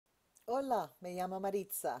Hola, me llamo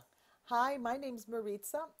Maritza. Hi, my name's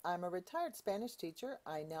Maritza. I'm a retired Spanish teacher.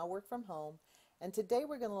 I now work from home, and today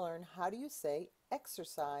we're going to learn how do you say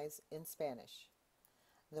exercise in Spanish.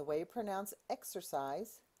 The way you pronounce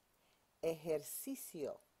exercise,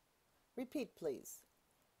 ejercicio. Repeat, please.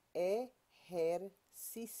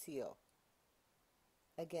 Ejercicio.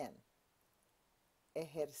 Again,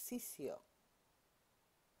 ejercicio.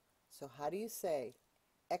 So how do you say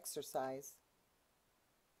exercise?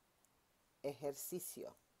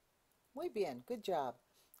 Ejercicio. Muy bien, good job.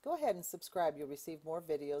 Go ahead and subscribe. You'll receive more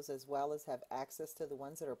videos as well as have access to the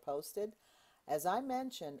ones that are posted. As I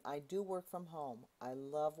mentioned, I do work from home. I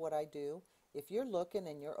love what I do. If you're looking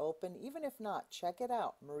and you're open, even if not, check it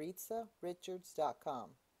out, MaritzaRichards.com.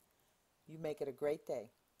 You make it a great day.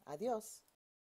 Adios.